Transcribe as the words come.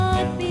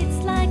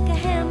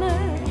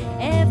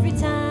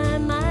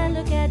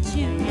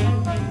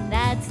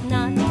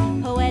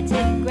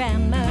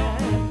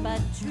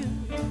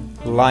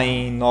lá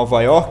em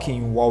Nova York,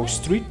 em Wall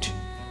Street,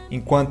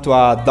 enquanto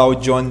a Dow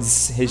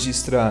Jones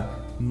registra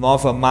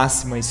nova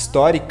máxima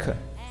histórica,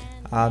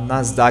 a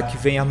Nasdaq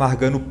vem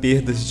amargando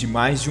perdas de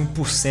mais de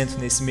 1%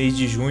 nesse mês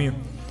de junho,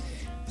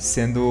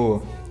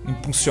 sendo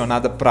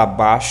impulsionada para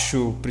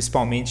baixo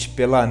principalmente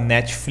pela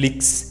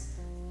Netflix,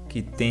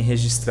 que tem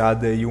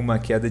registrado aí uma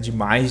queda de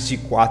mais de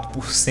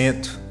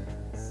 4%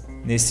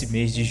 nesse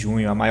mês de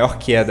junho, a maior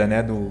queda,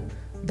 né,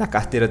 da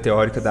carteira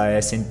teórica da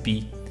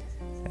S&P.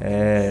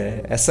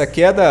 Essa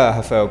queda,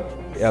 Rafael,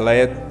 ela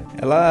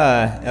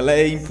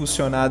é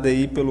impulsionada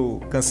aí pelo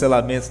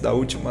cancelamento da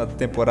última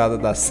temporada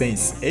da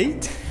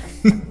Sense8?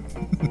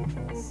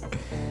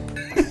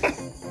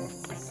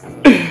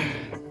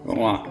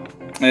 Vamos lá.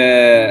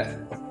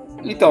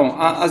 Então,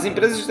 as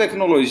empresas de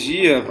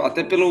tecnologia,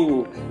 até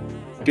pelo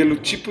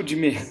tipo de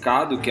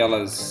mercado que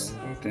elas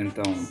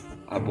tentam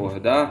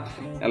abordar,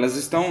 elas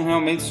estão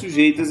realmente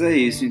sujeitas a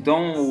isso.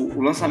 Então,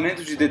 o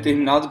lançamento de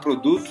determinado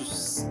produto,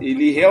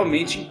 ele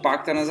realmente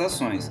impacta nas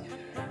ações.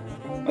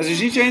 Mas a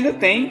gente ainda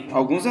tem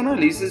alguns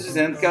analistas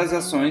dizendo que as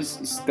ações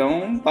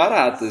estão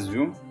baratas,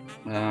 viu?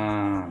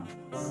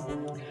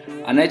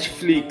 A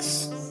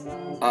Netflix,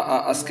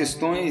 as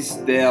questões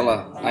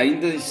dela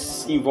ainda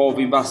se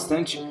envolvem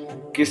bastante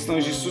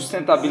questões de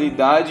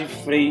sustentabilidade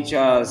frente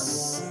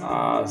às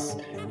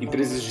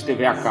empresas de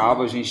TV a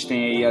cabo. A gente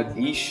tem aí a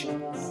Dish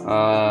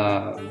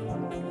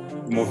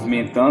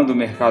movimentando o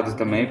mercado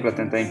também para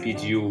tentar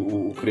impedir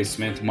o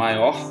crescimento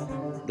maior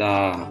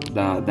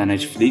da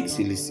Netflix.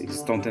 Eles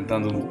estão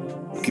tentando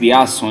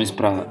criar ações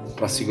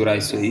para segurar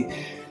isso aí.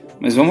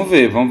 Mas vamos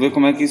ver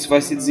como é que isso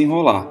vai se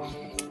desenrolar.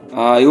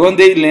 Eu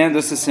andei lendo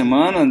essa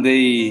semana,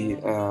 me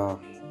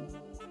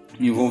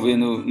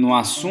envolvendo no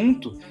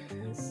assunto,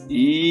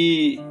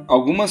 e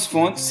algumas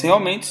fontes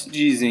realmente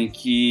dizem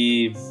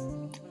que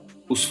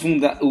os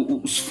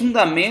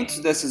fundamentos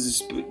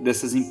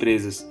dessas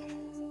empresas,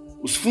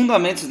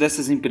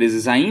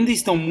 ainda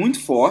estão muito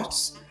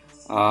fortes,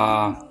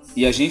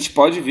 e a gente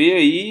pode ver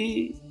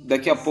aí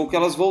daqui a pouco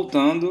elas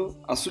voltando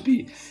a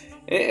subir.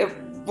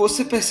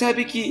 Você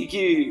percebe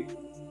que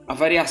a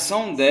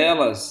variação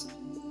delas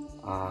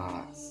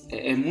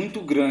é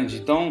muito grande.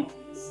 Então,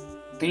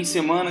 tem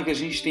semana que a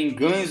gente tem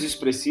ganhos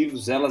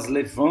expressivos, elas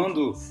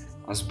levando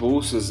as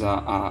bolsas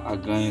a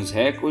ganhos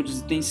recordes,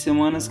 e tem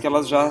semanas que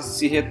elas já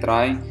se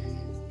retraem,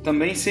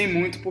 também sem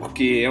muito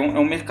porquê. É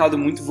um mercado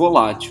muito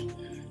volátil,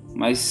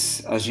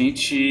 mas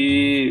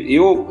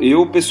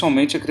eu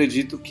pessoalmente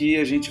acredito que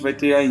a gente vai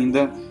ter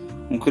ainda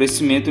um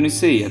crescimento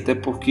nisso aí, até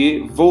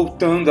porque,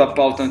 voltando à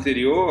pauta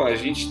anterior, a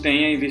gente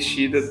tem a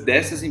investida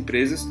dessas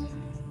empresas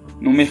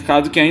num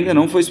mercado que ainda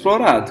não foi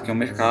explorado, que é o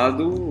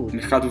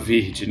mercado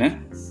verde,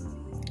 né?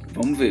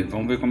 Vamos ver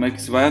como é que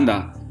isso vai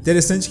andar.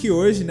 Interessante que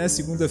hoje, né,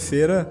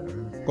 segunda-feira,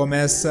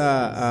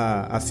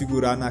 começa a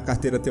figurar na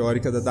carteira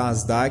teórica da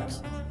Nasdaq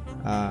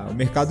o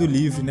Mercado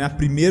Livre, né, a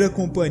primeira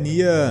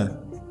companhia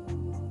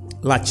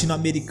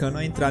latino-americana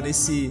a entrar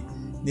nesse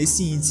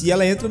índice. E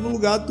ela entra no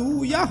lugar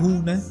do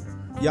Yahoo, né?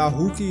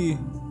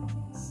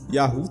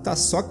 Yahoo tá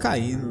só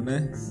caindo,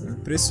 né?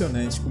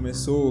 Impressionante.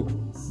 Começou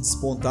a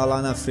despontar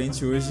lá na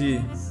frente,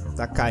 hoje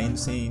tá caindo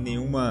sem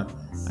nenhuma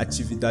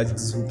atividade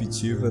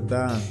disruptiva,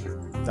 tá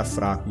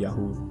fraco o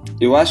Yahoo.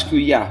 Eu acho que o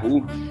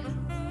Yahoo,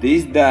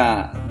 desde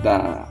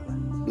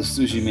do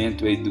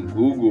surgimento aí do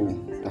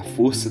Google, da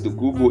força do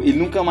Google, ele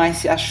nunca mais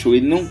se achou,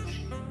 ele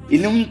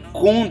não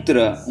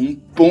encontra um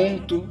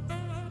ponto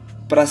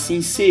para se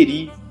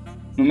inserir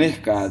no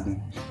mercado.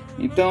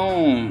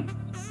 Então,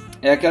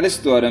 é aquela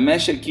história,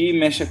 mexe aqui,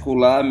 mexe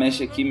acolá,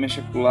 mexe aqui, mexe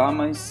acolá,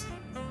 mas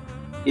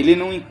ele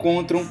não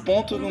encontra um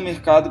ponto no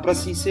mercado para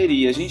se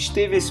inserir. A gente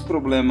teve esse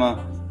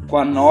problema com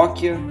a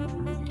Nokia,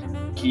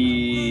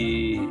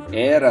 que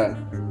era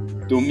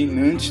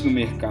dominante no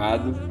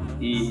mercado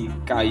e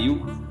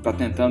caiu, está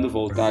tentando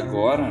voltar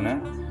agora,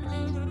 né?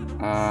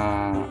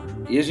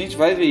 E a gente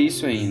vai ver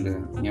isso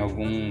ainda em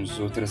algumas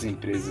outras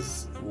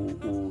empresas.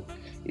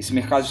 Esse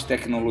mercado de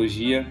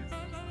tecnologia,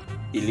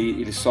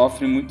 ele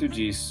sofre muito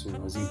disso.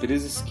 As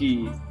empresas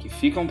que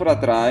ficam para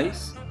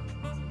trás,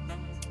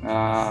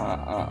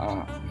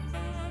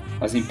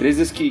 as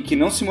empresas que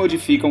não se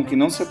modificam, que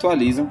não se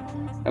atualizam,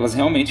 elas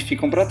realmente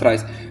ficam para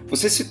trás.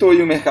 Você citou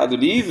aí o Mercado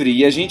Livre,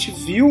 e a gente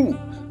viu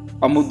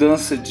a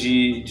mudança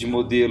de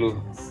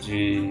modelo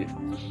de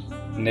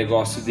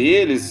negócio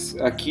deles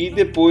aqui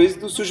depois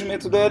do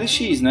surgimento da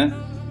OLX, né?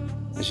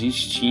 A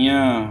gente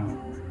tinha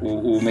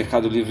o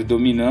Mercado Livre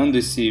dominando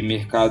esse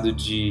mercado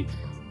de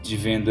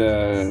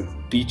venda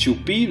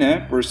P2P,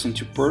 né? Person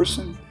to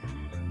person.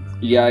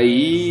 E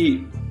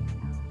aí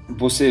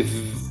você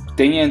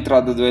tem a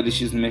entrada do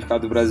OLX no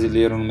mercado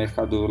brasileiro, no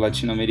mercado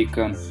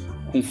latino-americano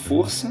com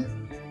força,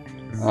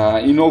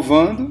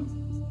 inovando,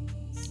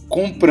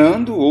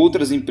 comprando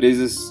outras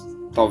empresas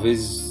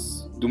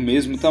talvez do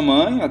mesmo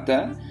tamanho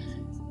até,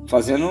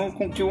 fazendo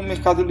com que o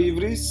Mercado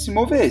Livre se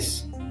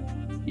movesse.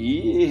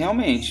 E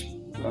realmente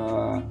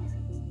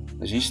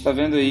a gente está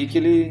vendo aí que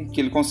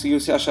ele conseguiu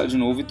se achar de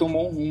novo e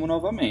tomou um rumo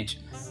novamente.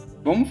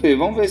 Vamos ver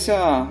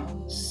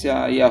se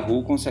a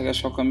Yahoo consegue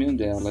achar o caminho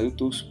dela. Eu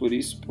torço por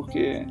isso,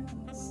 porque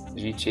a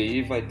gente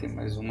aí vai ter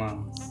mais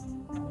uma...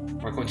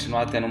 vai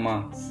continuar tendo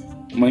uma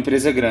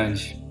empresa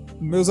grande.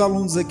 Meus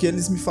alunos aqui,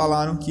 eles me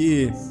falaram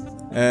que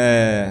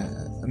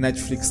a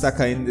Netflix está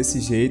caindo desse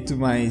jeito,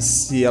 mas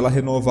se ela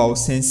renovar o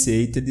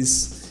Sense8,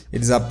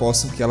 eles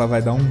apostam que ela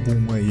vai dar um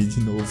boom aí de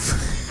novo.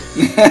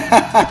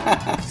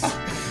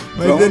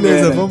 Mas vamos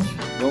beleza, ver, né?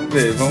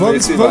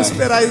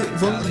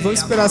 Vamos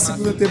esperar a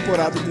segunda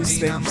temporada do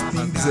Stranger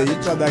Things aí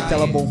pra dar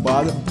aquela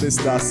bombada no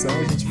preço da ação.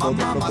 A gente volta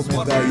pra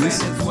comentar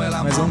isso.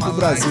 Mas vamos pro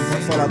Brasil,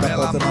 vamos falar da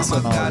pauta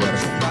nacional agora.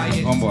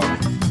 Vamos embora.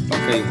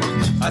 Ok.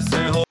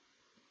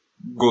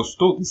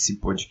 Gostou desse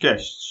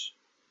podcast?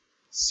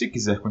 Se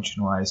quiser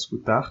continuar a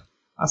escutar,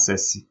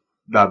 acesse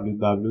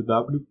www.argp.com.br.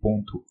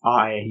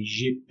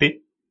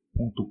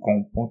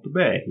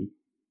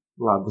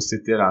 Lá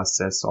você terá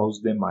acesso aos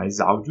demais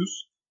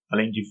áudios,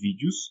 além de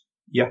vídeos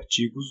e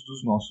artigos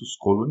dos nossos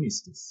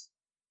colunistas.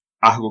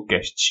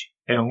 ArgoCast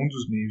é um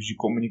dos meios de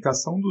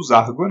comunicação dos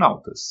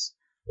Argonautas,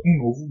 um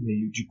novo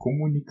meio de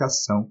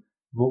comunicação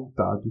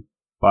voltado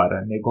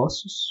para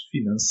negócios,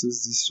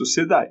 finanças e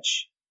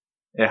sociedade.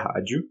 É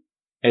rádio,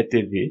 é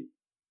TV,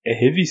 é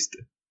revista.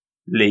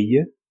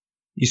 Leia,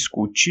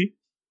 escute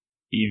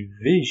e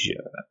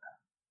veja.